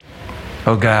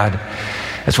Oh God,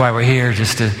 that's why we're here,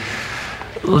 just to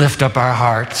lift up our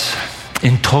hearts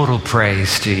in total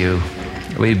praise to you.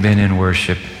 We've been in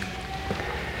worship.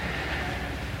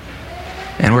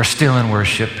 And we're still in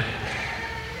worship.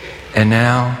 And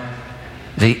now,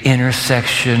 the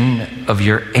intersection of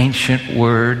your ancient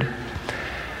word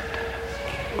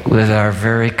with our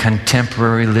very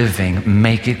contemporary living.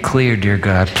 Make it clear, dear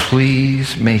God.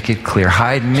 Please make it clear.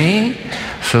 Hide me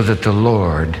so that the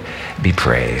Lord be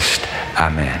praised.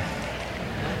 Amen.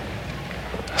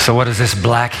 So what does this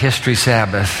Black History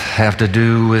Sabbath have to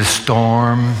do with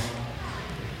storm?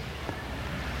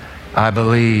 I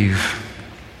believe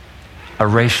a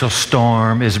racial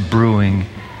storm is brewing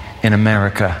in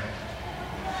America.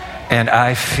 And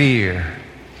I fear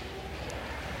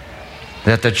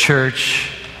that the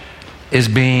church is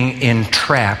being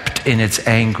entrapped in its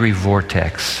angry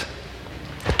vortex.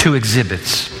 2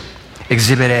 exhibits.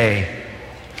 Exhibit A.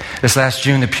 This last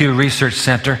June, the Pew Research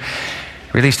Center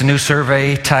released a new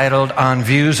survey titled On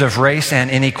Views of Race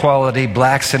and Inequality,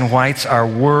 Blacks and Whites Are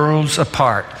Worlds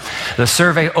Apart. The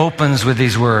survey opens with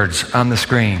these words on the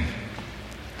screen.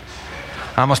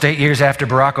 Almost 8 years after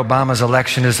Barack Obama's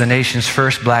election as the nation's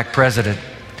first black president,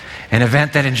 an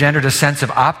event that engendered a sense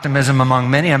of optimism among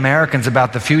many Americans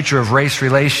about the future of race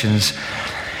relations,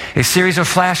 a series of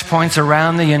flashpoints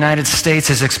around the United States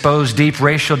has exposed deep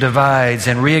racial divides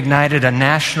and reignited a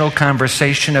national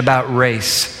conversation about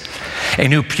race. A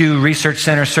new Pew Research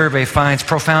Center survey finds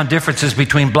profound differences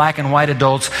between black and white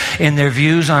adults in their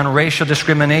views on racial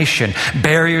discrimination,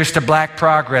 barriers to black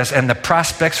progress, and the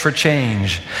prospects for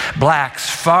change. Blacks,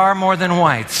 far more than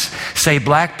whites, say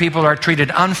black people are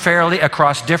treated unfairly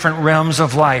across different realms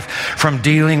of life, from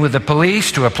dealing with the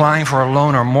police to applying for a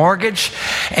loan or mortgage.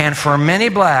 And for many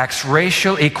blacks,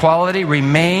 racial equality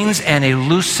remains an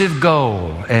elusive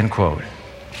goal, end quote.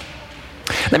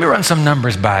 Let me run some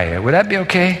numbers by you. Would that be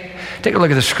okay? Take a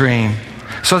look at the screen.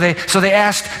 So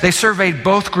they surveyed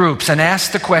both groups and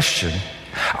asked the question,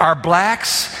 are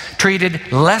blacks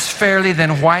treated less fairly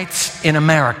than whites in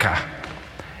America?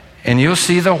 And you'll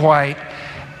see the white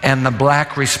and the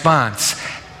black response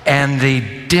and the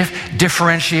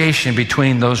differentiation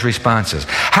between those responses.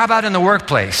 How about in the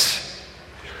workplace?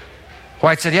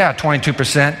 Whites said, yeah,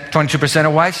 22%. 22%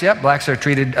 of whites, yeah, blacks are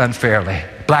treated unfairly.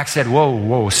 Blacks said,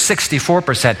 whoa,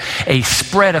 64%. A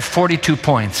spread of 42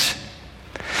 points.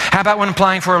 How about when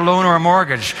applying for a loan or a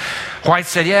mortgage? Whites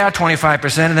said, yeah,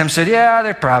 25% of them said, yeah,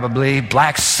 they're probably.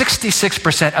 Blacks,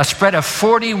 66%, a spread of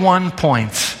 41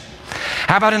 points.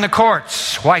 How about in the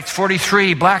courts? Whites,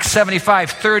 43, blacks,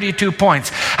 75, 32 points.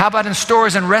 How about in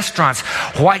stores and restaurants?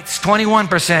 Whites,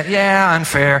 21%, yeah,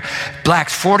 unfair.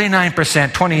 Blacks,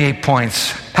 49%, 28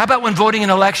 points. How about when voting in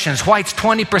elections? Whites,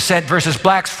 20% versus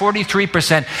blacks,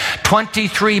 43%,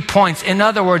 23 points. In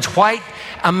other words, white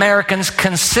Americans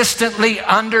consistently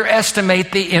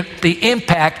underestimate the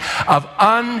impact of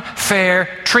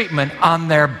unfair treatment on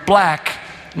their black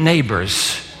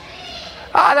neighbors.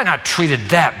 They're not treated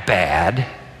that bad.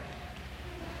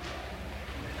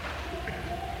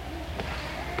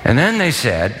 And then they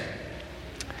said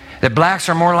that blacks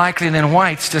are more likely than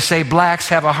whites to say blacks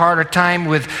have a harder time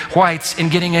with whites in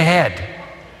getting ahead.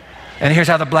 And here's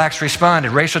how the blacks responded.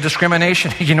 Racial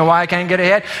discrimination. You know why I can't get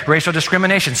ahead? Racial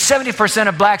discrimination. 70%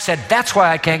 of blacks said, that's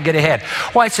why I can't get ahead.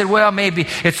 Whites said, well, maybe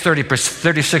it's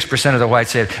 36% of the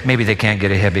whites said, maybe they can't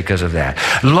get ahead because of that.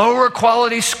 Lower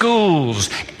quality schools.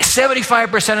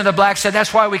 75% of the blacks said,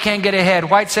 that's why we can't get ahead.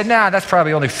 Whites said, nah, that's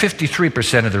probably only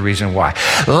 53% of the reason why.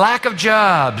 Lack of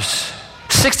jobs.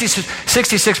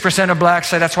 66% of blacks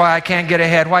said, that's why I can't get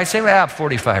ahead. Whites say, well,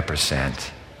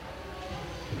 45%.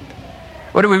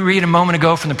 What did we read a moment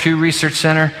ago from the Pew Research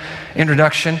Center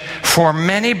introduction? For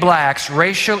many blacks,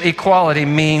 racial equality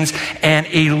means an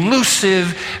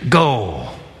elusive goal.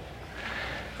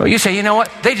 Well, you say, you know what?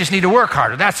 They just need to work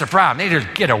harder. That's the problem. They need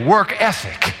to get a work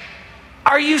ethic.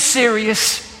 Are you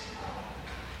serious?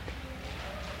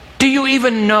 Do you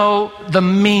even know the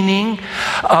meaning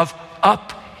of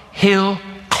uphill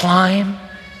climb?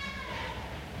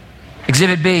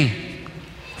 Exhibit B,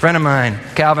 friend of mine,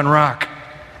 Calvin Rock.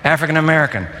 African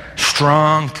American,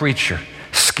 strong preacher,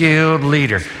 skilled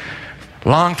leader,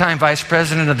 longtime vice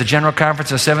president of the General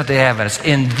Conference of Seventh-day Adventists.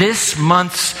 In this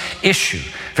month's issue,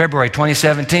 February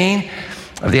 2017,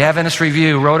 of the Adventist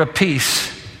Review, wrote a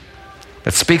piece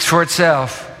that speaks for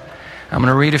itself. I'm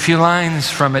going to read a few lines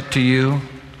from it to you.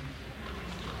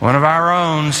 One of our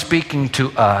own speaking to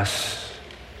us.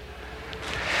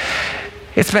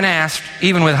 It's been asked,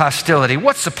 even with hostility,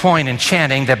 what's the point in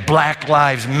chanting that black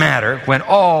lives matter when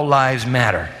all lives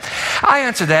matter? I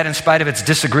answer that in spite of its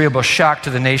disagreeable shock to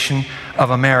the nation of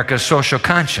America's social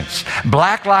conscience.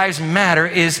 Black Lives Matter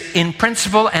is, in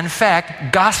principle and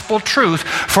fact, gospel truth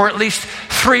for at least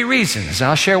 3 reasons.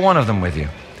 I'll share one of them with you.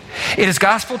 It is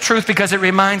gospel truth because it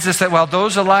reminds us that while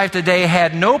those alive today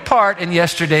had no part in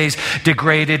yesterday's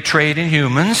degraded trade in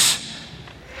humans,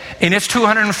 in its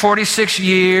 246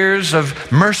 years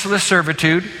of merciless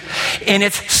servitude, in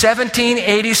its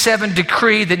 1787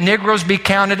 decree that Negroes be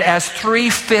counted as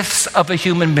 3/5 of a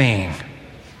human being,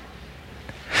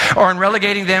 or in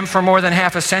relegating them for more than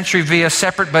half a century via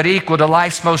separate but equal to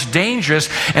life's most dangerous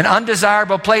and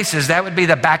undesirable places. That would be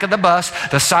the back of the bus,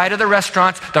 the side of the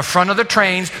restaurants, the front of the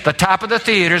trains, the top of the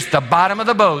theaters, the bottom of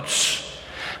the boats.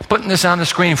 Putting this on the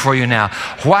screen for you now.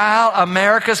 While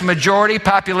America's majority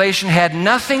population had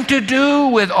nothing to do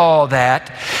with all that,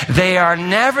 they are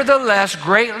nevertheless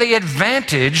greatly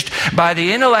advantaged by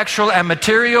the intellectual and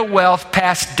material wealth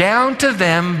passed down to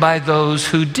them by those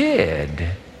who did.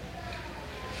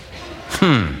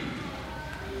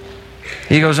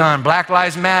 He goes on, Black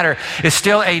Lives Matter is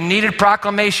still a needed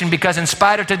proclamation because in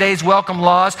spite of today's welcome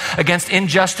laws against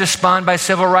injustice spawned by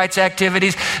civil rights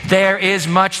activities, there is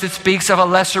much that speaks of a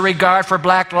lesser regard for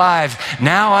black lives.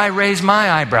 Now I raise my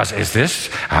eyebrows.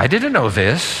 I didn't know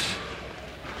this.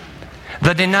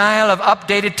 The denial of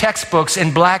updated textbooks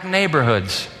in black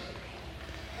neighborhoods.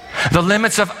 The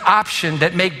limits of option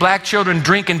that make black children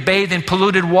drink and bathe in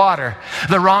polluted water,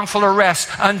 the wrongful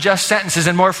arrests, unjust sentences,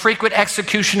 and more frequent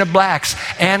execution of blacks,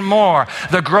 and more.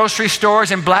 The grocery stores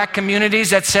in black communities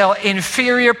that sell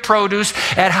inferior produce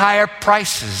at higher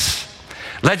prices.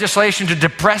 Legislation to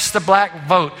depress the black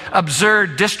vote,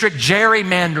 absurd district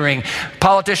gerrymandering,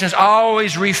 politicians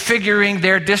always refiguring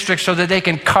their districts so that they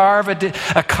can carve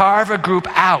a group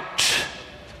out.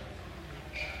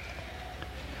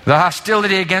 The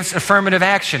hostility against affirmative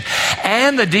action,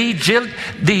 and the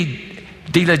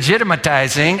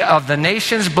delegitimizing of the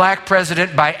nation's black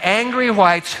president by angry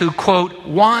whites who, quote,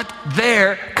 want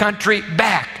their country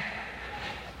back.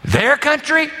 Their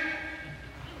country?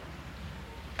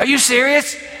 Are you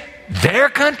serious? Their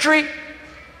country?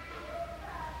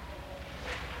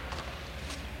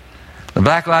 The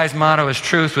Black Lives motto is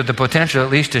truth with the potential at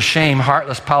least to shame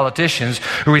heartless politicians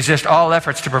who resist all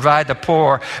efforts to provide the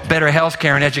poor better health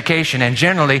care and education, and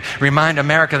generally remind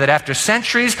America that after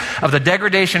centuries of the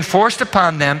degradation forced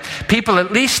upon them, people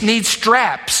at least need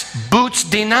straps, boots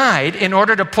denied, in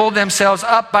order to pull themselves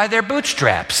up by their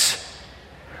bootstraps.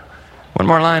 One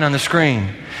more line on the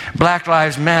screen. Black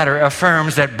Lives Matter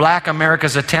affirms that black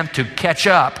America's attempt to catch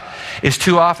up is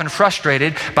too often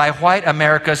frustrated by white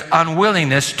America's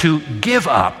unwillingness to give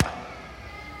up.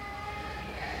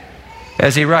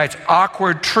 As he writes,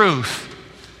 awkward truth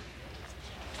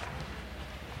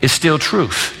is still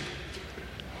truth.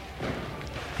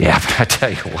 Yeah, but I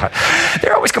tell you what,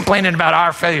 they're always complaining about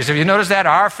our failures. Have you noticed that?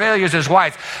 Our failures as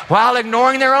whites, while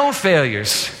ignoring their own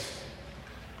failures.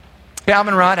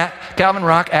 Calvin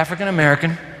Rock, African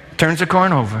American, turns the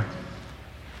coin over.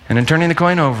 And in turning the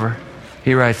coin over,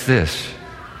 he writes this.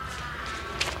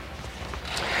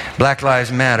 Black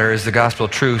Lives Matter is the gospel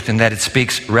truth in that it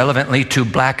speaks relevantly to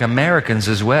black Americans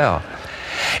as well.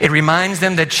 It reminds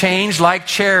them that change, like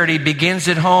charity, begins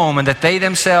at home, and that they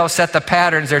themselves set the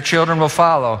patterns their children will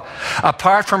follow.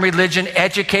 Apart from religion,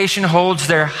 education holds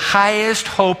their highest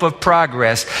hope of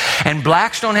progress, and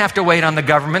blacks don't have to wait on the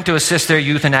government to assist their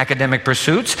youth in academic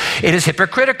pursuits. It is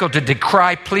hypocritical to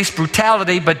decry police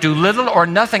brutality but do little or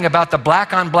nothing about the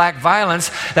black-on-black violence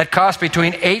that costs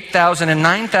between 8,000 and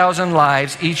 9,000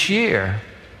 lives each year.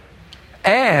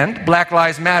 And Black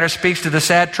Lives Matter speaks to the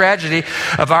sad tragedy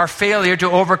of our failure to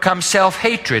overcome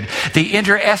self-hatred, the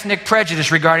inter-ethnic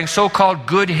prejudice regarding so-called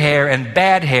good hair and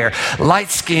bad hair, light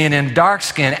skin and dark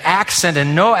skin, accent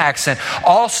and no accent,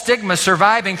 all stigmas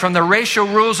surviving from the racial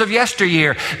rules of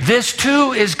yesteryear. This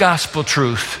too is gospel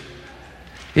truth.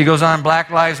 He goes on, Black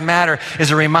Lives Matter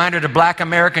is a reminder to black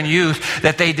American youth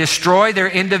that they destroy their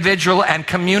individual and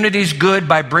community's good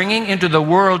by bringing into the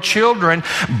world children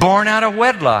born out of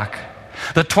wedlock.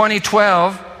 The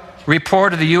 2012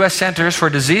 report of the U.S. Centers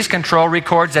for Disease Control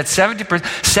records that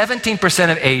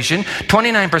 17% of Asian,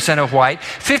 29% of white,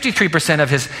 53%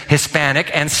 of Hispanic,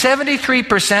 and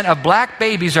 73% of black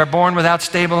babies are born without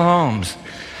stable homes.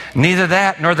 Neither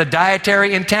that nor the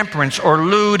dietary intemperance or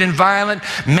lewd and violent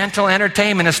mental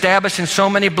entertainment established in so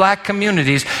many black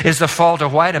communities is the fault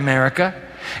of white America.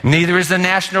 Neither is the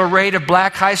national rate of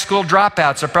black high school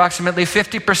dropouts, approximately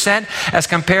 50%, as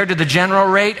compared to the general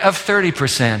rate of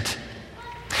 30%.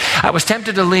 I was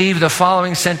tempted to leave the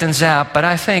following sentence out, but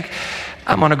I think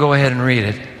I'm going to go ahead and read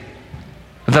it.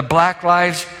 The Black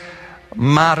Lives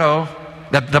motto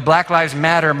The Black Lives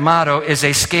Matter motto is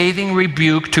a scathing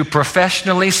rebuke to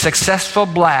professionally successful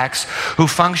blacks who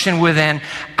function with an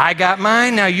 "I got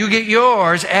mine, now you get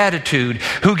yours" attitude,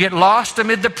 who get lost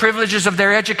amid the privileges of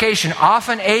their education,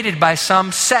 often aided by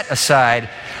some set-aside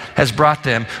has brought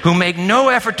them, who make no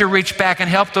effort to reach back and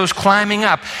help those climbing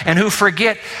up, and who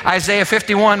forget Isaiah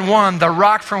 51:1, the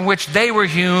rock from which they were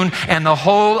hewn and the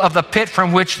hole of the pit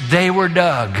from which they were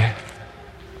dug.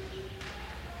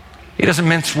 He doesn't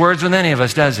mince words with any of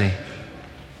us, does he?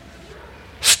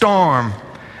 Storm.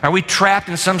 Are we trapped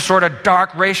in some sort of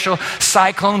dark racial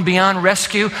cyclone beyond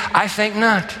rescue? I think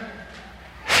not.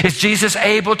 Is Jesus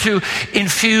able to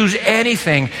infuse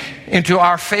anything into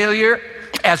our failure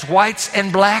as whites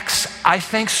and blacks? I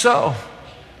think so.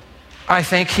 I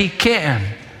think he can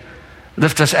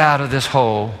lift us out of this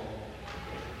hole.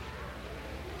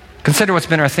 Consider what's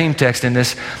been our theme text in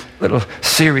this little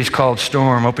series called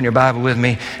Storm. Open your Bible with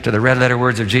me to the red letter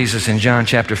words of Jesus in John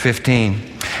chapter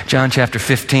 15. John chapter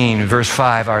 15, verse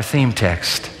 5, our theme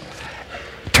text.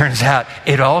 Turns out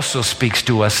it also speaks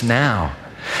to us now.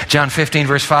 John 15,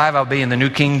 verse 5, I'll be in the New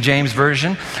King James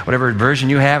Version. Whatever version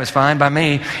you have is fine by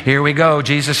me. Here we go.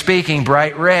 Jesus speaking,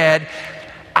 bright red.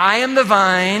 I am the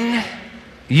vine,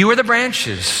 you are the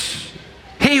branches.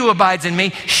 He who abides in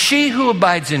me, she who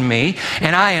abides in me,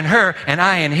 and I in her, and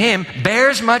I in him,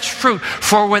 bears much fruit.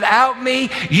 For without me,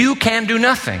 you can do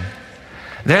nothing.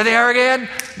 There they are again,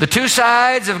 the two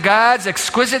sides of God's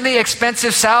exquisitely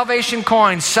expensive salvation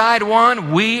coin. Side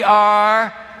one, we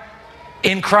are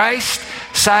in Christ.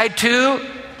 Side two,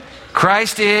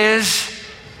 Christ is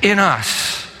in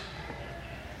us.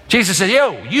 Jesus said,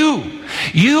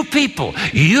 you people,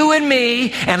 you and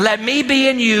me, and let me be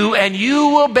in you, and you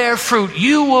will bear fruit.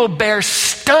 You will bear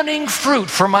stunning fruit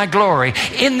for my glory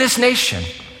in this nation.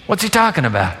 What's he talking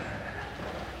about?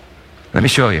 Let me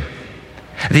show you.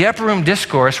 The upper room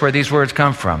discourse where these words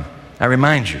come from. I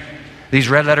remind you, these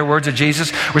red letter words of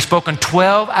Jesus were spoken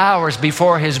 12 hours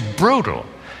before his brutal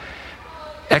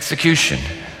execution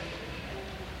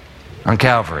on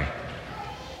Calvary.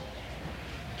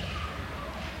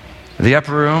 The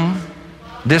upper room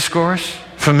discourse,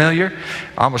 familiar,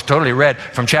 almost totally read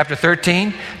from chapter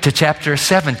 13 to chapter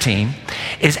 17,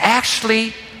 is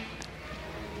actually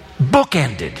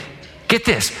bookended. Get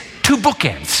this, two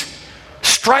bookends.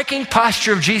 Striking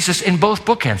posture of Jesus in both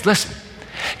bookends. Listen,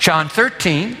 John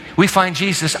 13, we find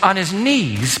Jesus on his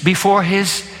knees before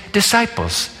his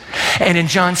disciples. And in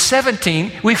John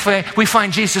 17, we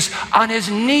find Jesus on his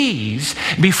knees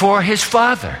before his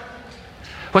Father.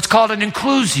 What's called an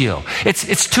inclusio.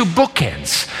 It's two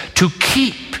bookends to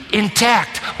keep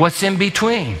intact what's in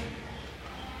between.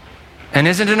 And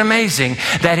isn't it amazing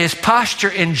that his posture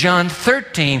in John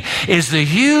 13 is the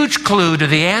huge clue to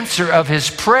the answer of his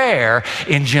prayer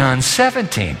in John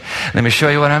 17? Let me show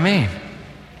you what I mean.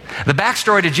 The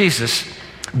backstory to Jesus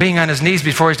being on his knees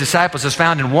before his disciples is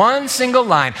found in one single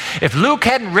line. If Luke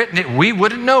hadn't written it, we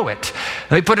wouldn't know it.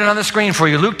 Let me put it on the screen for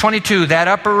you. Luke 22, that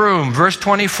upper room, verse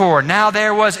 24. Now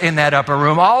there was in that upper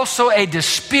room also a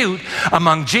dispute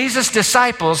among Jesus'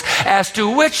 disciples as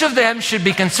to which of them should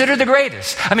be considered the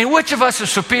greatest. I mean, which of us is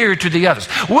superior to the others?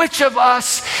 Which of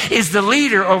us is the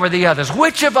leader over the others?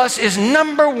 Which of us is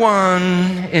number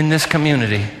one in this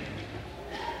community?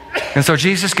 And so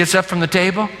Jesus gets up from the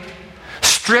table,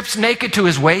 strips naked to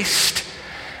his waist,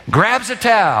 grabs a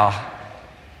towel,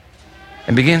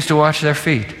 and begins to wash their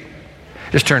feet.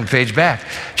 Just turn the page back.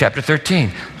 Chapter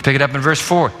 13. Pick it up in verse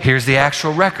 4. Here's the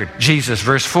actual record. Jesus,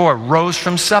 verse 4, rose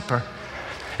from supper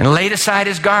and laid aside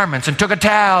his garments and took a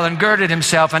towel and girded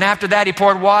himself. And after that he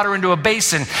poured water into a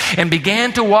basin and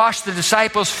began to wash the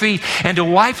disciples' feet and to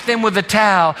wipe them with the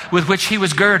towel with which he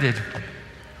was girded.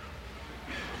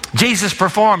 Jesus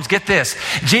performs, get this,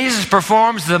 Jesus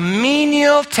performs the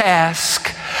menial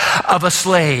task of a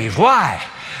slave. Why?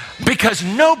 Because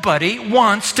nobody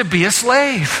wants to be a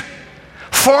slave.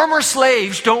 Former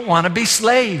slaves don't want to be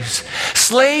slaves.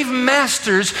 Slave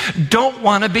masters don't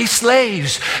want to be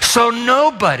slaves. So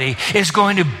nobody is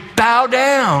going to bow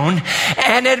down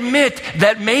and admit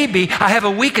that maybe I have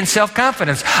a weakened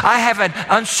self-confidence. I have an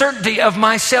uncertainty of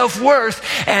my self-worth,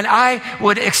 and I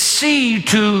would accede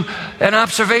to an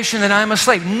observation that I'm a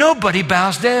slave. Nobody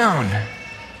bows down.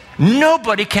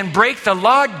 Nobody can break the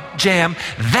log jam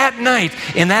that night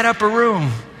in that upper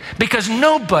room. Because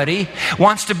nobody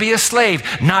wants to be a slave.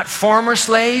 Not former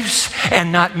slaves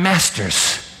and not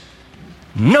masters.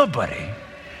 Nobody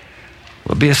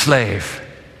will be a slave.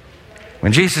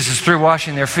 When Jesus is through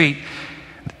washing their feet,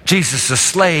 Jesus, the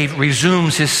slave,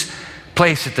 resumes his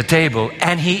place at the table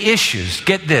and he issues,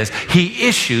 get this, he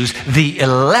issues the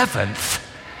 11th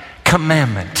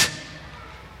commandment.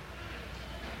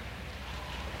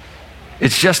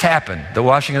 It's just happened, the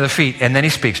washing of the feet. And then he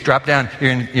speaks. Drop down,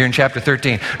 you're in chapter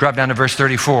 13. Drop down to verse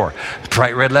 34.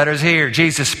 Bright red letters here.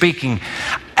 Jesus speaking.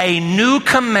 A new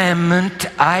commandment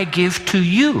I give to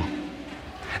you,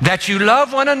 that you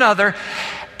love one another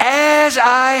as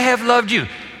I have loved you.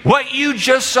 What you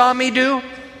just saw me do,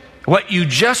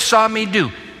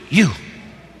 you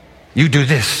do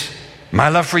this. My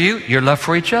love for you, your love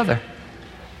for each other.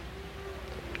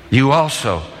 You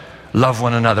also love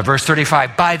one another. Verse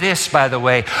 35, by this, by the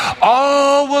way,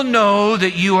 all will know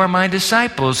that you are my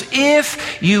disciples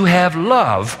if you have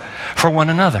love for one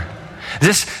another. Is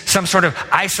this some sort of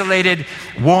isolated,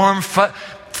 warm,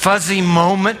 fuzzy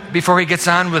moment before he gets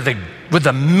on with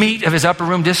the meat of his upper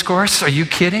room discourse? Are you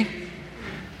kidding?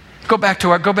 Go back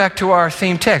to our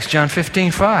theme text, John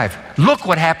 15:5. Look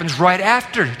what happens right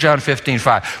after John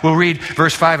 15:5. We'll read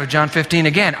verse 5 of John 15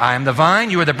 again. I am the vine,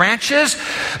 you are the branches.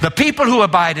 The people who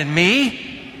abide in me,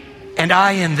 and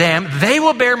I in them, they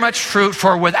will bear much fruit,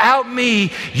 for without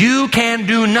me you can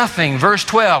do nothing. Verse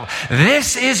 12,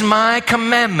 this is my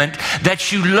commandment,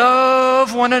 that you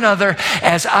love one another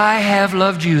as I have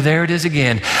loved you. There it is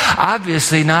again.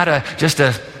 Obviously not just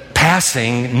a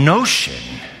passing notion.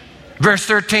 Verse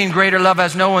 13, greater love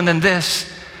has no one than this,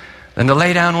 than to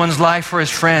lay down one's life for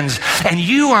his friends. And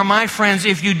you are my friends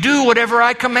if you do whatever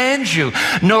I command you.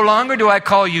 No longer do I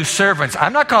call you servants.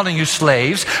 I'm not calling you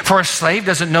slaves, for a slave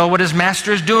doesn't know what his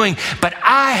master is doing. But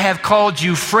I have called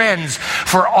you friends,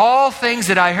 for all things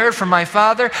that I heard from my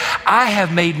Father, I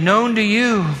have made known to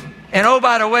you. And oh,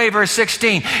 by the way, verse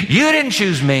 16, you didn't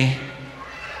choose me.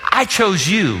 I chose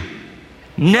you.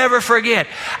 Never forget,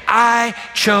 I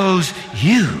chose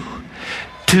you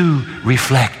to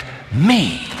reflect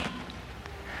me.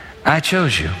 I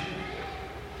chose you.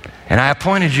 And I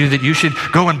appointed you that you should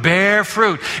go and bear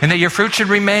fruit, and that your fruit should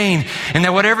remain, and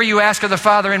that whatever you ask of the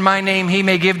Father in my name, he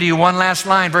may give to you. One last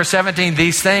line, verse 17,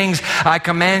 these things I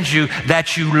command you,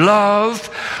 that you love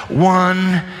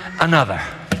one another.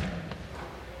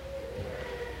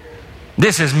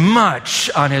 This is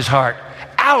much on his heart,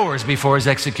 hours before his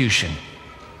execution.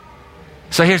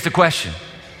 So here's the question.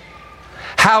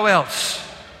 How else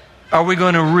are we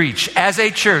going to reach, as a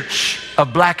church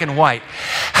of black and white,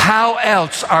 how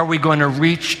else are we going to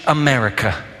reach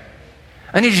America?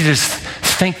 I need you to just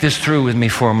think this through with me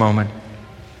for a moment.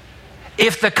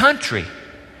 If the country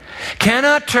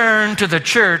cannot turn to the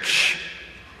church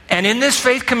and in this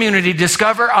faith community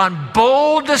discover on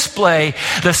bold display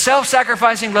the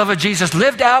self-sacrificing love of Jesus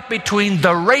lived out between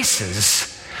the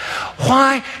races,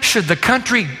 why should the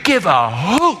country give a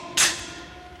hoot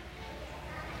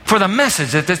for the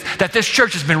message that this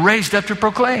church has been raised up to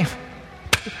proclaim?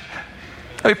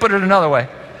 Let me put it another way.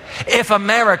 If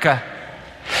America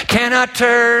cannot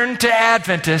turn to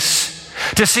Adventists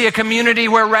to see a community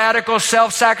where radical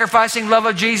self-sacrificing love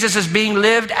of Jesus is being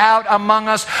lived out among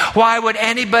us, why would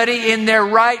anybody in their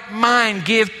right mind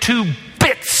give two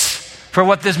bits for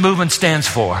what this movement stands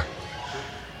for?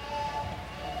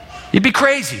 You'd be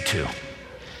crazy to.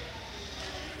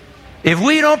 If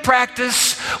we don't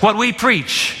practice what we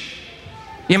preach,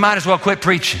 you might as well quit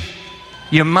preaching.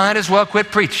 You might as well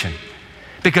quit preaching,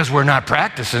 because we're not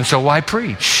practicing, so why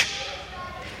preach?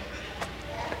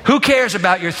 Who cares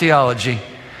about your theology?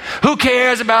 Who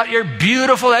cares about your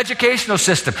beautiful educational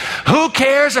system? Who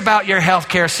cares about your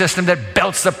healthcare system that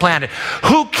belts the planet?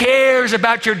 Who cares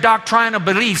about your doctrinal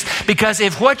beliefs? Because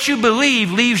if what you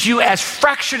believe leaves you as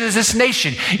fractured as this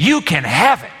nation, you can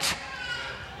have it.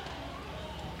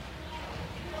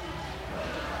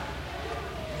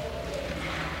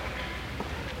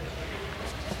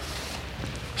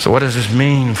 So what does this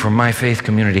mean for my faith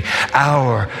community,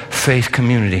 our faith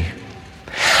community?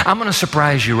 I'm going to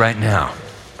surprise you right now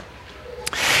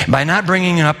by not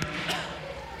bringing up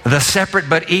the separate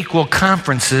but equal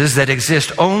conferences that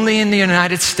exist only in the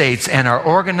United States and are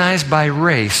organized by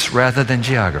race rather than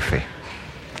geography.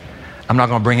 I'm not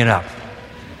going to bring it up.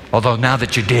 Although now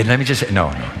that you did, let me just say, no.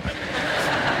 I'm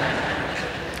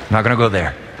not going to go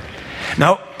there.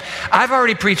 No, I've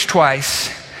already preached twice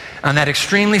on that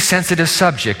extremely sensitive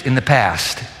subject in the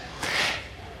past.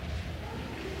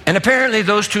 And apparently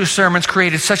those two sermons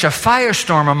created such a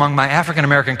firestorm among my African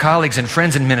American colleagues and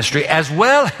friends in ministry, as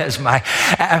well as my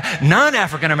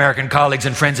non-African American colleagues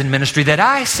and friends in ministry, that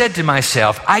I said to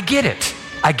myself, I get it.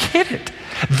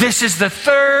 This is the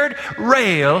third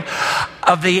rail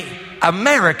of the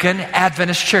American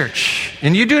Adventist Church.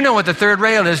 And you do know what the third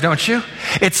rail is, don't you?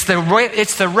 It's the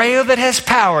rail that has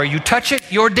power. You touch it,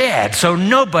 you're dead. So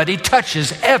nobody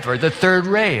touches ever the third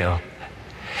rail.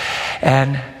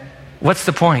 And what's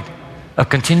the point of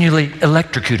continually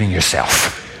electrocuting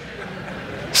yourself?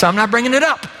 So I'm not bringing it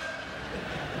up.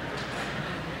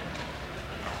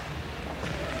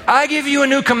 I give you a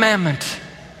new commandment,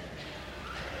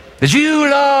 that you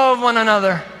love one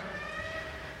another.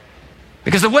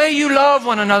 Because the way you love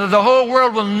one another, the whole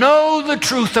world will know the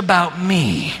truth about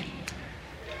me.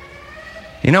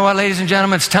 You know what, ladies and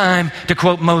gentlemen? It's time to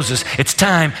quote Moses. It's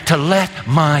time to let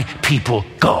my people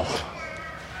go.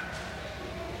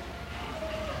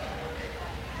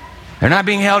 They're not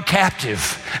being held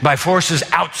captive by forces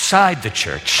outside the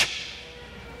church.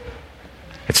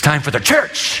 It's time for the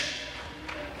church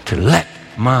to let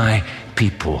my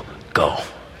people go.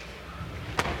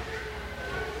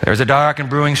 There's a dark and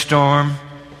brewing storm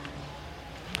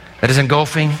that is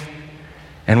engulfing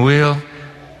and will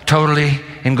totally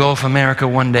engulf America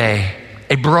one day.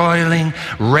 A broiling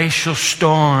racial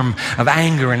storm of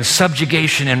anger and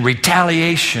subjugation and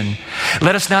retaliation.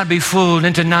 Let us not be fooled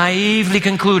into naively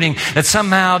concluding that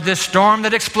somehow this storm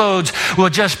that explodes will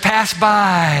just pass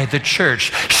by the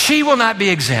church. She will not be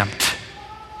exempt.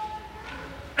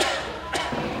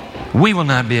 We will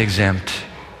not be exempt.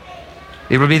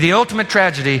 It will be the ultimate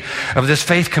tragedy of this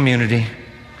faith community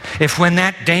if, when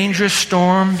that dangerous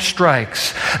storm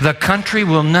strikes, the country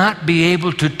will not be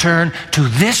able to turn to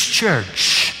this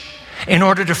church in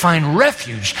order to find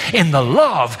refuge in the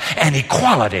love and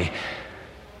equality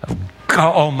of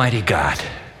Almighty God.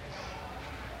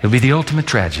 It will be the ultimate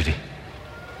tragedy.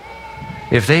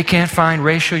 If they can't find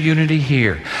racial unity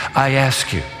here, I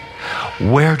ask you,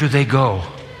 where do they go?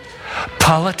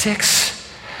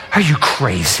 Politics? Are you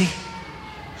crazy?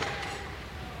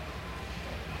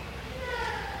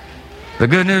 The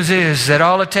good news is that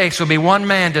all it takes will be one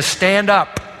man to stand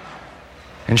up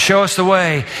and show us the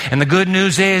way. And the good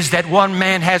news is that one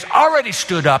man has already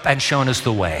stood up and shown us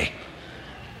the way.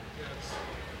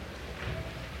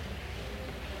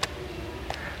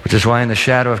 Which is why in the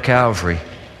shadow of Calvary,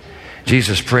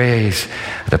 Jesus prays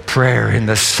the prayer in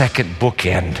the second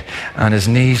bookend on his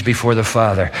knees before the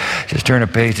Father. Just turn a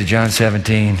page to John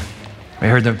 17. We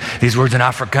heard these words in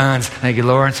Afrikaans, thank you,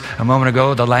 Lawrence, a moment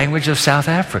ago, the language of South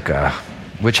Africa,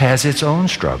 which has its own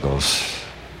struggles.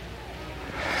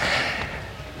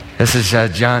 This is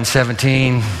John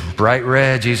 17, bright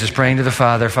red, Jesus praying to the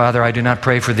Father. Father, I do not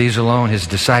pray for these alone, his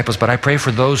disciples, but I pray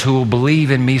for those who will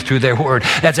believe in me through their word.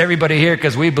 That's everybody here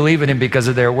because we believe in him because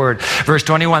of their word. Verse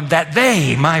 21, that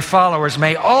they, my followers,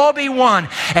 may all be one,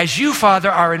 as you,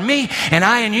 Father, are in me and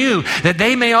I in you, that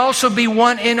they may also be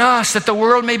one in us, that the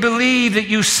world may believe that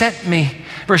you sent me.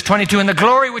 Verse 22, and the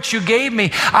glory which you gave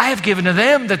me, I have given to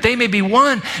them, that they may be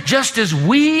one, just as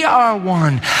we are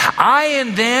one. I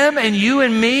in them and you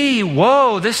in me.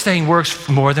 Whoa, this thing works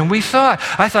more than we thought.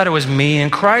 I thought it was me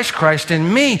in Christ, Christ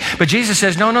in me. But Jesus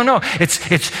says, no.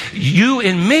 It's you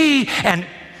in me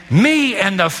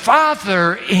and the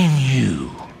Father in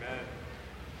you.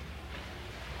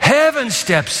 Heaven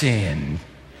steps in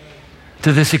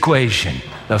to this equation,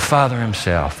 the Father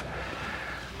himself.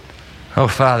 Oh,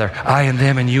 Father, I and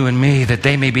them and you and me, that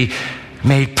they may be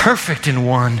made perfect in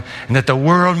one, and that the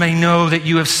world may know that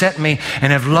you have sent me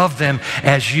and have loved them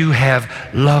as you have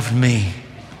loved me.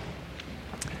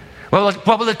 Well,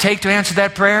 what will it take to answer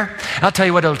that prayer? I'll tell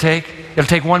you what it'll take. It'll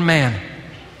take one man.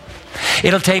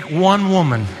 It'll take one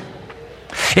woman.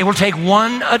 It will take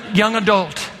one young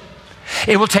adult.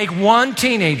 It will take one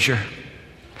teenager.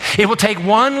 It will take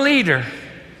one leader.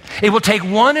 It will take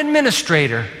one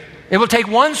administrator. It will take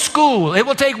one school. It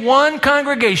will take one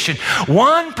congregation,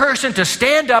 one person to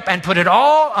stand up and put it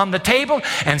all on the table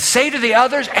and say to the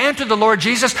others and to the Lord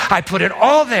Jesus, I put it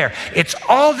all there. It's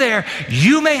all there.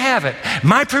 You may have it.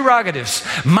 My prerogatives,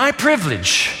 my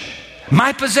privilege,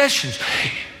 my possessions.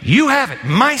 You have it.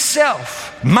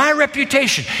 Myself, my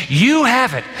reputation. You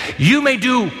have it. You may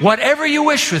do whatever you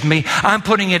wish with me. I'm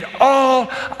putting it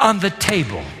all on the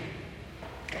table.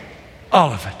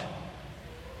 All of it.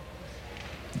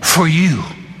 For you.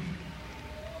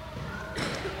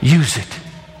 Use it.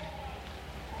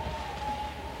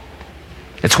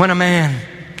 It's when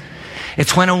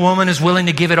a woman is willing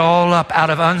to give it all up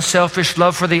out of unselfish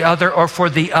love for the other or for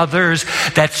the others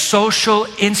that social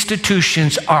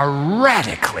institutions are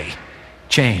radically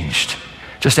changed.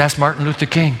 Just ask Martin Luther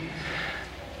King.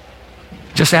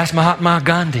 Just ask Mahatma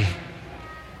Gandhi.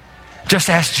 Just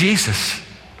ask Jesus.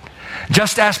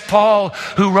 Just ask Paul,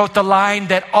 who wrote the line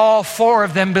that all four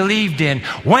of them believed in.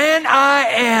 When I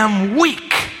am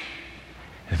weak,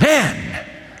 then,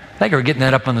 I think we're getting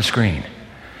that up on the screen.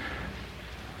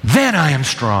 Then I am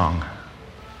strong.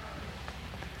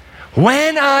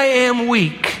 When I am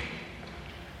weak,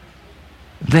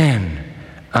 then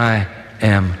I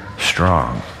am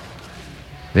strong.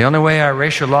 The only way our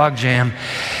racial logjam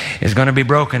is going to be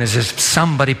broken is if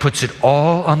somebody puts it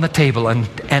all on the table. And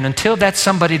until that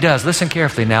somebody does, listen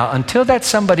carefully now, until that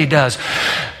somebody does,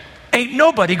 Ain't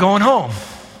nobody going home.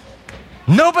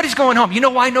 Nobody's going home. You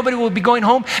know why nobody will be going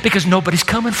home? Because nobody's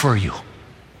coming for you.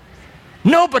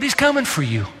 Nobody's coming for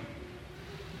you.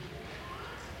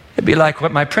 It'd be like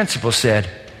what my principal said.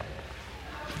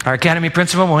 Our academy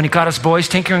principal, when he caught us boys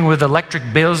tinkering with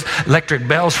electric bells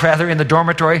in the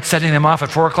dormitory, setting them off at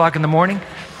 4 o'clock in the morning.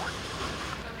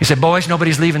 He said, boys,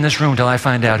 nobody's leaving this room till I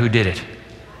find out who did it.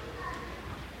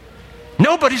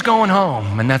 Nobody's going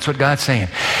home. And that's what God's saying.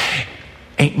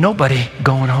 Ain't nobody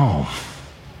going home.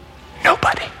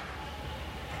 Nobody.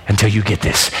 Until you get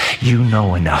this. You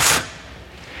know enough.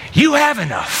 You have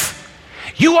enough.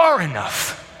 You are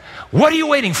enough. What are you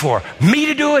waiting for? Me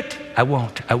to do it? I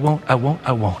won't.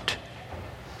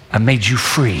 I made you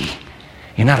free.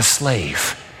 You're not a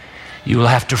slave. You will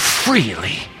have to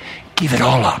freely give it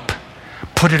all up.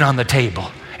 Put it on the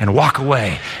table and walk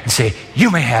away and say,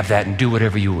 you may have that and do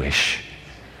whatever you wish.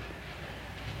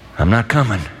 I'm not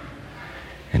coming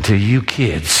until you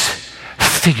kids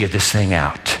figure this thing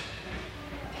out.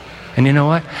 And you know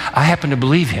what? I happen to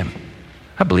believe him.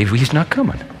 I believe he's not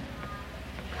coming.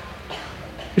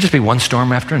 It'll just be one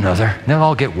storm after another, and they'll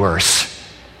all get worse.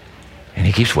 And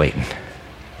he keeps waiting.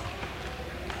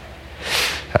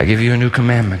 I give you a new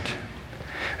commandment,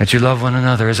 that you love one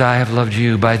another as I have loved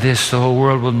you. By this, the whole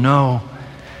world will know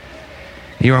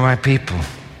you are my people.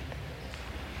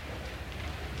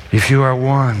 If you are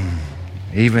one,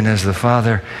 even as the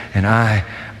Father and I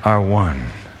are one.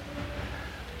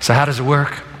 So how does it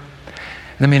work?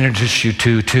 Let me introduce you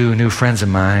to two new friends of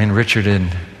mine, Richard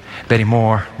and Betty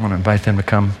Moore. I want to invite them to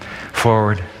come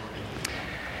forward.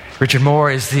 Richard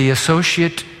Moore is the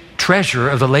associate treasurer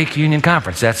of the Lake Union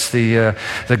Conference. That's the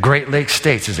Great Lakes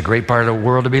states. It's a great part of the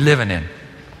world to be living in.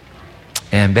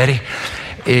 And Betty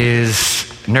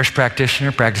is a nurse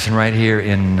practitioner practicing right here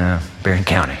in Barron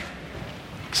County.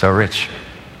 So, Rich,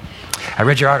 I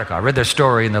read your article. I read their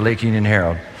story in the Lake Union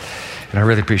Herald, and I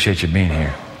really appreciate you being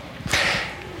here.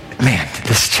 Man,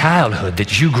 this childhood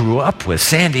that you grew up with,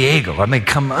 San Diego, I mean,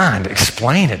 come on,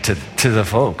 explain it to the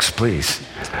folks, please.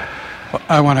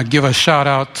 I want to give a shout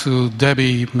out to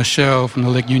Debbie Michelle from the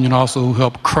Lake Union also, who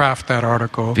helped craft that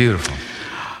article. Beautiful.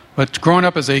 But growing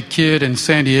up as a kid in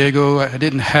San Diego, I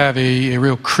didn't have a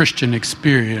real Christian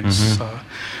experience. Mm-hmm.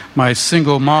 My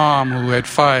single mom, who had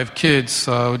 5 kids,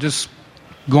 just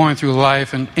going through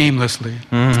life and aimlessly.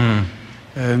 Mm-hmm.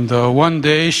 And one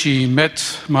day she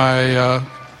met my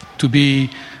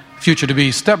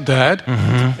future-to-be stepdad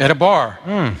at a bar.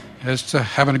 Just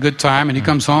having a good time, and he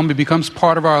comes home, he becomes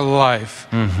part of our life.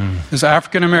 This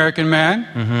African-American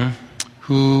man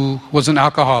who was an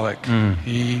alcoholic.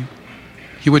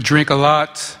 He would drink a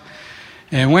lot,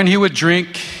 and when he would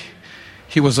drink,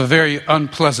 he was a very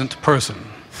unpleasant person.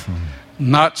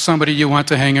 Not somebody you want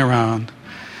to hang around.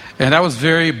 And that was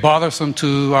very bothersome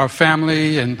to our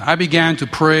family, and I began to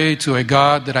pray to a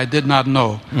God that I did not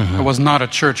know. I was not a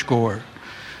churchgoer.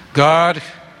 God,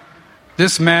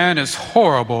 this man is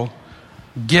horrible.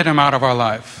 Get him out of our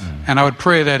life. And I would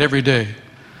pray that every day.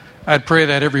 I'd pray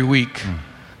that every week.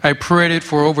 I prayed it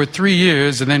for over 3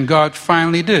 years, and then God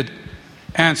finally did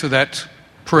answer that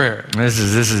prayer. This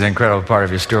is an incredible part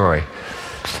of your story.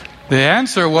 The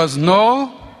answer was,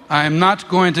 no, I'm not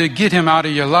going to get him out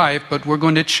of your life, but we're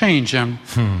going to change him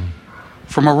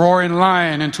from a roaring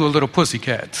lion into a little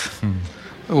pussycat.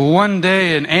 One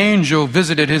day, an angel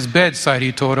visited his bedside,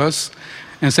 he told us,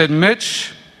 and said,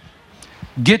 Mitch,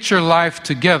 get your life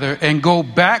together and go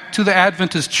back to the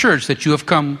Adventist church that you have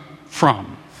come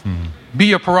from.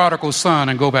 Be a prodigal son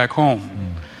and go back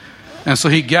home. And so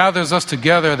he gathers us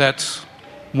together that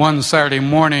one Saturday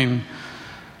morning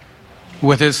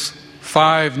with his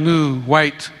 5 new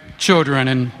white children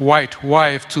and white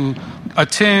wife to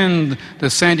attend the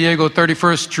San Diego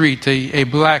 31st Street, a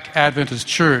black Adventist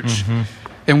church.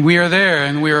 And we are there,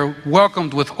 and we are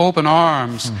welcomed with open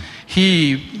arms.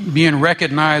 He being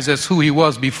recognized as who he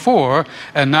was before,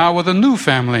 and now with a new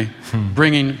family,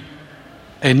 bringing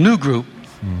a new group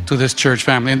to this church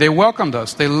family. And they welcomed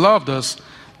us. They loved us.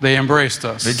 They embraced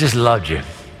us. They just loved you.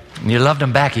 You loved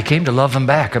them back. You came to love them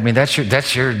back. I mean, that's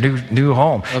your new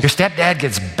home. Your stepdad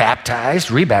gets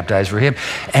baptized, rebaptized for him,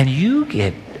 and you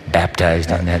get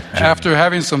baptized on that journey. After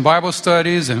having some Bible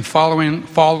studies and following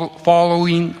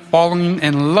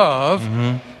in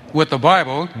love with the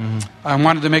Bible, I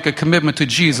wanted to make a commitment to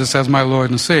Jesus as my Lord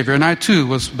and Savior. And I, too,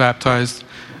 was baptized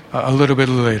a little bit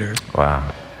later.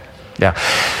 Wow. Yeah.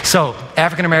 So,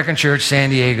 African American Church, San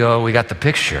Diego, we got the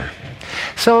picture.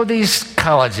 So these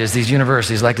colleges, these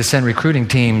universities like to send recruiting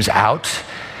teams out.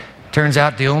 Turns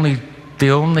out the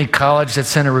only college that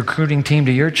sent a recruiting team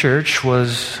to your church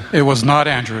was... It was not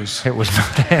Andrews. It was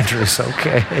not Andrews,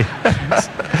 okay.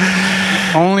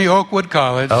 Only Oakwood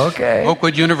College, Okay.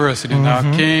 Oakwood University now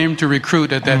came to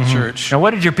recruit at that church. Now,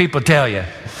 what did your people tell you?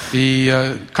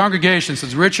 The congregation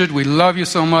says, Richard, we love you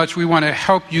so much. We want to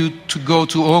help you to go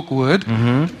to Oakwood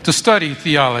to study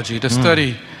theology, to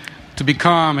study, to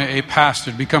become a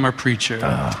pastor, to become a preacher.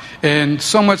 And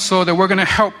so much so that we're going to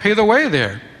help pay the way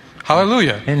there.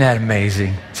 Hallelujah. Isn't that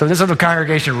amazing? So this little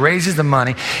congregation raises the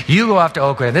money. You go off to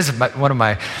Oakwood. This is one of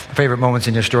my favorite moments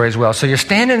in your story as well. So you're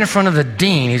standing in front of the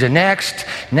dean. He said, next,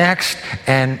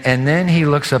 and then he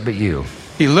looks up at you.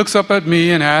 He looks up at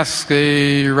me and asks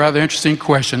a rather interesting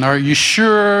question. Are you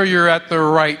sure you're at the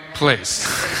right place?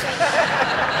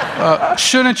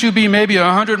 Shouldn't you be maybe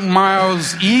 100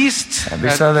 miles east? That'd be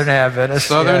Southern Adventist.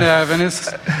 Southern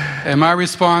Adventist. And my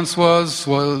response was,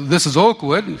 well, this is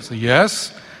Oakwood. He said,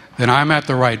 yes, then I'm at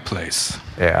the right place.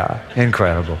 Yeah,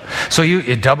 incredible. So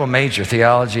you double major,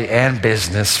 theology and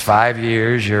business, 5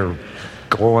 years, you're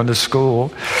going to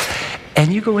school.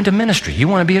 And you go into ministry. You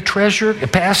want to be a treasurer, a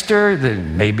pastor,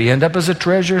 then maybe end up as a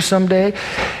treasurer someday.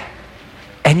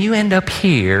 And you end up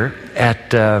here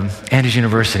at Andrews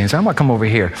University. And so I'm going to come over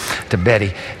here to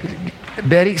Betty.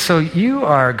 Betty, so you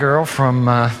are a girl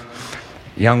from,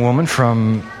 young woman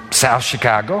from South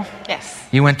Chicago. Yes.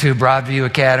 You went to Broadview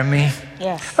Academy.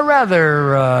 Yes. A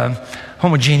rather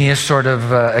homogeneous sort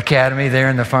of academy there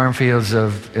in the farm fields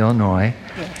of Illinois.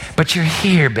 Yes. But you're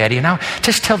here, Betty. Now,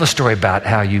 just tell the story about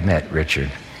how you met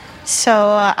Richard. So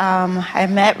I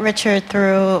met Richard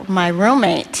through my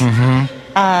roommate.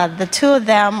 The two of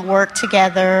them worked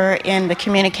together in the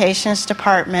communications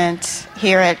department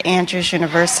here at Andrews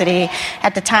University.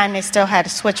 At the time, they still had a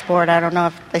switchboard. I don't know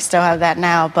if they still have that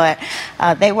now, but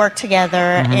they worked together,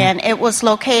 and it was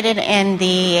located in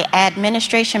the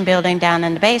administration building down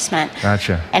in the basement.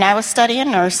 Gotcha. And I was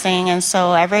studying nursing, and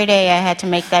so every day I had to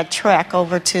make that trek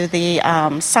over to the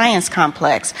science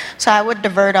complex. So I would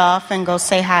divert off and go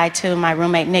say hi to my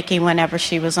roommate Nikki whenever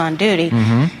she was on duty.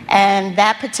 And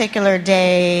that particular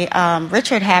day,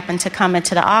 Richard happened to come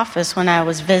into the office when I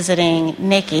was visiting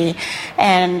Nikki.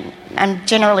 And I'm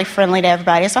generally friendly to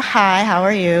everybody. So, hi, how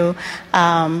are you?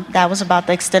 That was about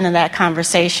the extent of that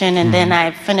conversation. And then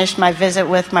I finished my visit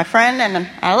with my friend and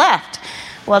I left.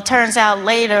 Well, it turns out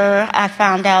later I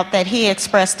found out that he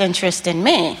expressed interest in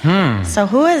me. So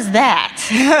who is that?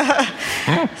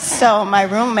 So my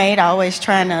roommate, always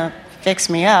trying to fix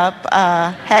me up,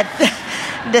 had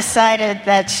decided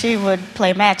that she would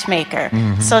play matchmaker.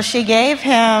 So she gave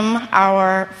him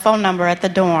our phone number at the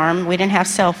dorm. We didn't have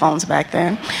cell phones back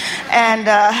then.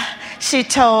 And she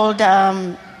told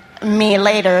me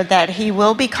later that he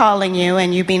will be calling you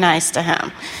and you be nice to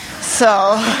him.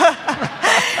 So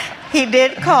he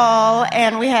did call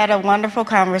and we had a wonderful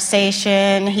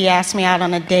conversation. He asked me out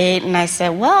on a date and I said,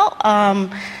 well,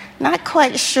 not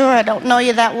quite sure. I don't know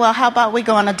you that well. How about we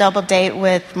go on a double date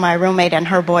with my roommate and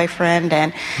her boyfriend?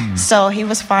 And so he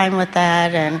was fine with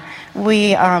that. And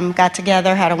we got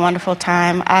together, had a wonderful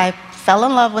time. I fell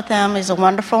in love with him. He's a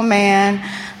wonderful man,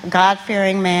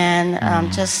 God-fearing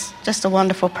man, just a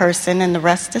wonderful person, and the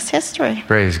rest is history.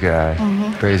 Praise God.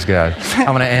 Praise God.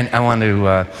 I want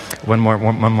to one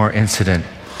more incident.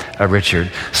 Richard,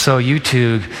 so you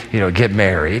two, get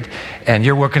married, and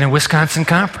you're working in Wisconsin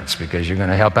Conference because you're going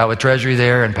to help out with Treasury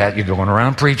there, and Pat, you're going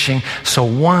around preaching. So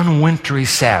one wintry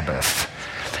Sabbath.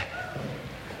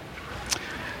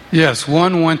 Yes,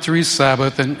 one wintry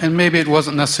Sabbath, and maybe it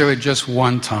wasn't necessarily just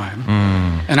one time.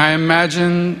 And I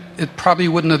imagine it probably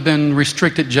wouldn't have been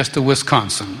restricted just to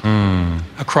Wisconsin.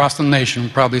 Across the nation,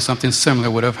 probably something similar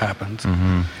would have happened.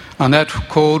 On that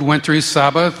cold wintry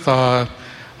Sabbath,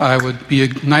 I would be a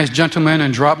nice gentleman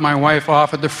and drop my wife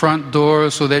off at the front door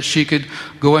so that she could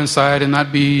go inside and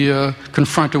not be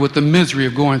confronted with the misery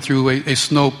of going through a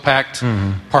snow-packed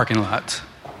parking lot.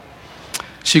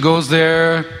 She goes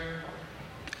there.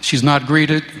 She's not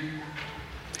greeted.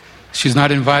 She's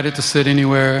not invited to sit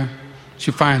anywhere.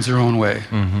 She finds her own way.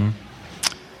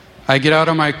 I get out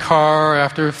of my car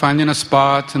after finding a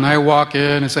spot, and I walk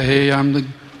in and say, hey,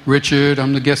 I'm Richard,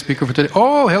 I'm the guest speaker for today.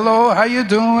 Oh, hello, how you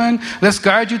doing? Let's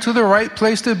guide you to the right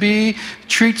place to be.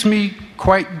 Treats me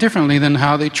quite differently than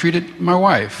how they treated my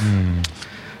wife.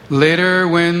 Later,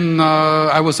 when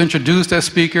I was introduced as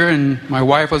speaker and my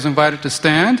wife was invited to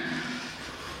stand,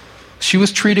 she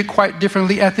was treated quite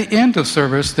differently at the end of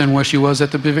service than what she was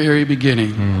at the very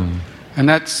beginning. And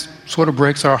that sort of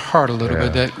breaks our heart a little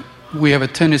bit, that we have a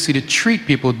tendency to treat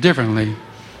people differently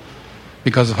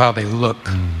because of how they look.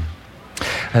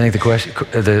 I think the question,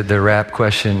 the wrap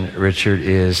question, Richard,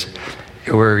 is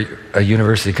we're a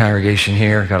university congregation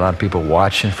here, got a lot of people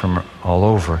watching from all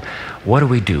over. What do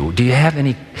we do? Do you have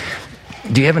an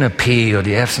appeal? Do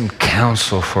you have some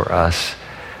counsel for us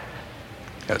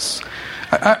Yes.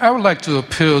 I would like to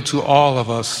appeal to all of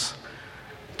us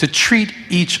to treat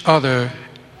each other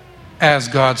as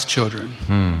God's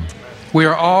children. We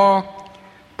are all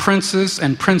princes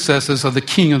and princesses of the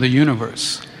King of the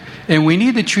universe. And we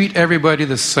need to treat everybody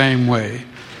the same way.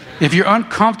 If you're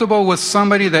uncomfortable with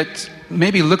somebody that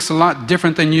maybe looks a lot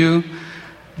different than you,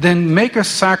 then make a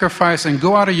sacrifice and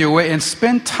go out of your way and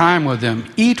spend time with them,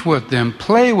 eat with them,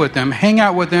 play with them, hang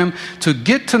out with them to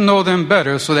get to know them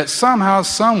better so that somehow,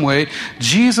 some way,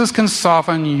 Jesus can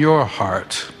soften your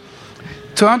heart.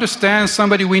 To understand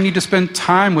somebody, we need to spend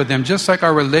time with them, just like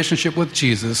our relationship with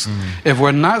Jesus. If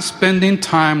we're not spending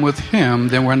time with him,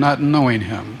 then we're not knowing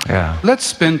him. Yeah. Let's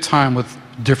spend time with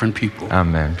different people.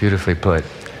 Amen. Beautifully put.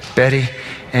 Betty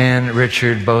and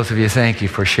Richard, both of you, thank you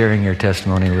for sharing your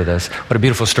testimony with us. What a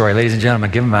beautiful story. Ladies and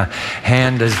gentlemen, give them a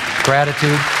hand of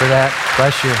gratitude for that.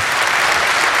 Bless you.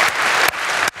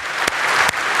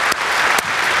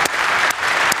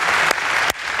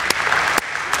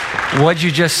 What'd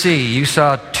you just see? You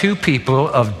saw two people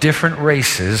of different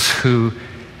races who,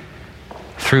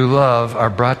 through love, are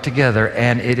brought together,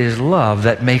 and it is love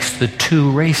that makes the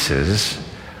two races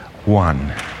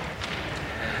one.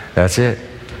 That's it.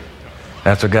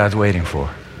 That's what God's waiting for.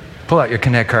 Pull out your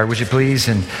Connect card, would you please?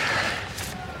 And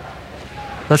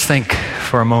let's think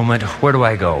for a moment, where do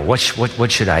I go? What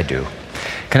should I do?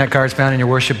 Connect card's found in your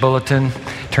worship bulletin.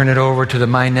 Turn it over to the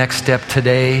My Next Step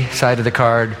Today side of the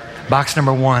card. Box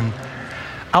number 1.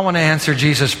 I want to answer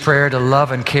Jesus' prayer to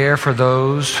love and care for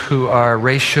those who are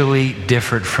racially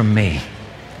different from me.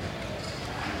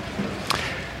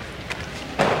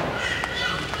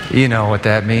 You know what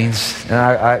that means.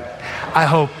 I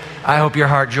hope your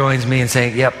heart joins me in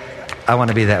saying, yep, I want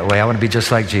to be that way. I want to be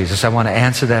just like Jesus. I want to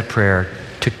answer that prayer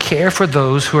to care for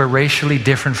those who are racially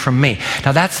different from me.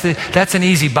 Now that's an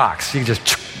easy box.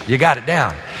 You got it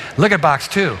down. Look at box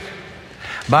 2.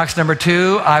 Box number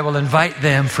 2, I will invite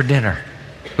them for dinner.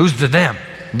 Who's the them?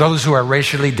 Those who are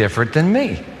racially different than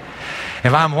me.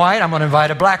 If I'm white, I'm going to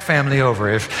invite a black family over.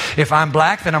 If I'm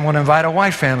black, then I'm going to invite a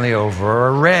white family over, or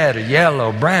a red, or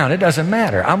yellow, brown. It doesn't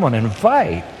matter. I'm going to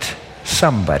invite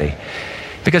somebody.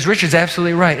 Because Richard's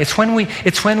absolutely right. It's when we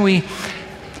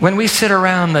sit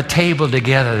around the table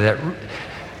together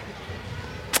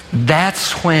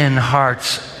that's when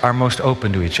hearts are most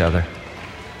open to each other.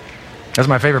 That's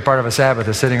my favorite part of a Sabbath,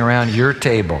 is sitting around your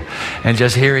table and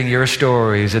just hearing your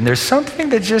stories. And there's something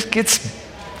that just gets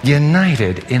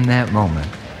united in that moment.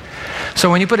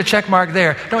 So when you put a check mark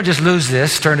there, don't just lose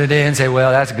this, turn it in, say,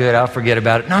 well, that's good, I'll forget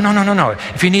about it. No.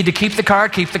 If you need to keep the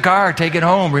card, take it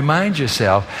home, remind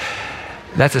yourself.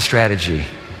 That's a strategy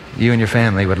you and your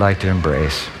family would like to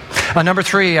embrace. Number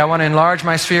 3, I want to enlarge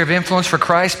my sphere of influence for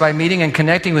Christ by meeting and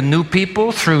connecting with new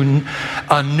people through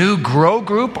a new Grow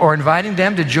group, or inviting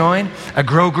them to join a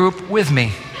Grow group with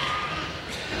me.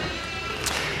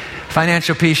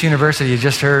 Financial Peace University, you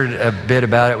just heard a bit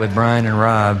about it with Brian and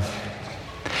Rob.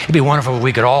 It'd be wonderful if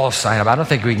we could all sign up. I don't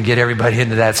think we can get everybody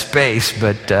into that space,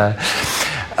 but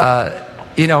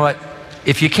you know what?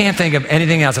 If you can't think of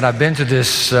anything else, and I've been to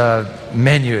this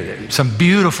menu, some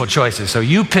beautiful choices, so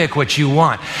you pick what you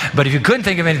want. But if you couldn't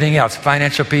think of anything else,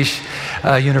 Financial Peace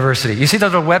University. You see the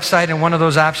little website and one of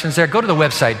those options there? Go to the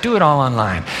website. Do it all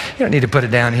online. You don't need to put it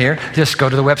down here. Just go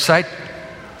to the website,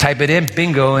 type it in,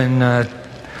 bingo, in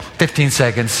 15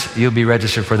 seconds, you'll be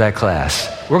registered for that class.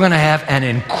 We're going to have an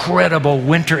incredible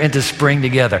winter into spring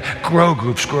together. Grow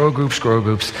groups.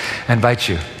 I invite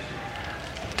you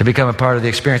to become a part of the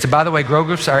experience. And by the way, Grow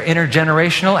groups are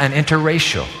intergenerational and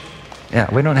interracial.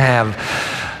 Yeah, we don't have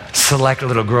select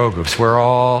little Grow groups. We're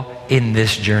all in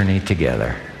this journey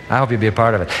together. I hope you'll be a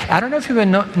part of it. I don't know if you've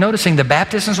been noticing the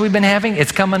baptisms we've been having.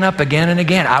 It's coming up again and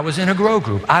again. I was in a Grow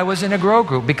group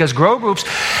because Grow groups,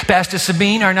 Pastor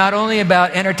Sabine, are not only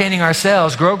about entertaining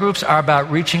ourselves. Grow groups are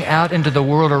about reaching out into the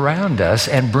world around us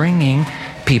and bringing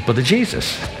people to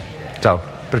Jesus. So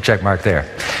put a check mark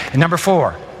there. And number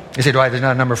 4. You say, Dwight, there's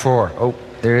not a number 4. Oh,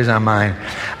 there is on mine.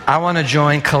 I want to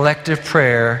join collective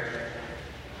prayer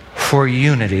for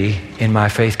unity in my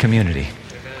faith community.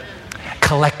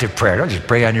 Collective prayer. Don't just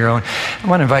pray on your own. I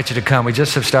want to invite you to come. We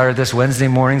just have started this Wednesday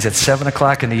mornings at 7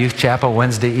 o'clock in the youth chapel,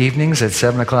 Wednesday evenings at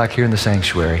 7 o'clock here in the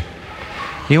sanctuary.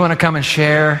 You want to come and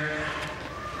share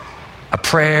a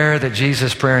prayer that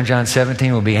Jesus' prayer in John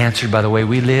 17 will be answered by the way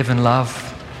we live and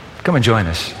love? Come and join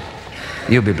us.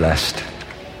 You'll be blessed.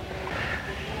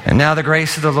 And now the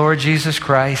grace of the Lord Jesus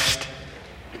Christ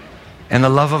and the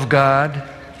love of God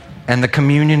and the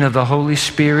communion of the Holy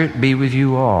Spirit be with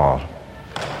you all.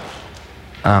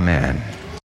 Amen.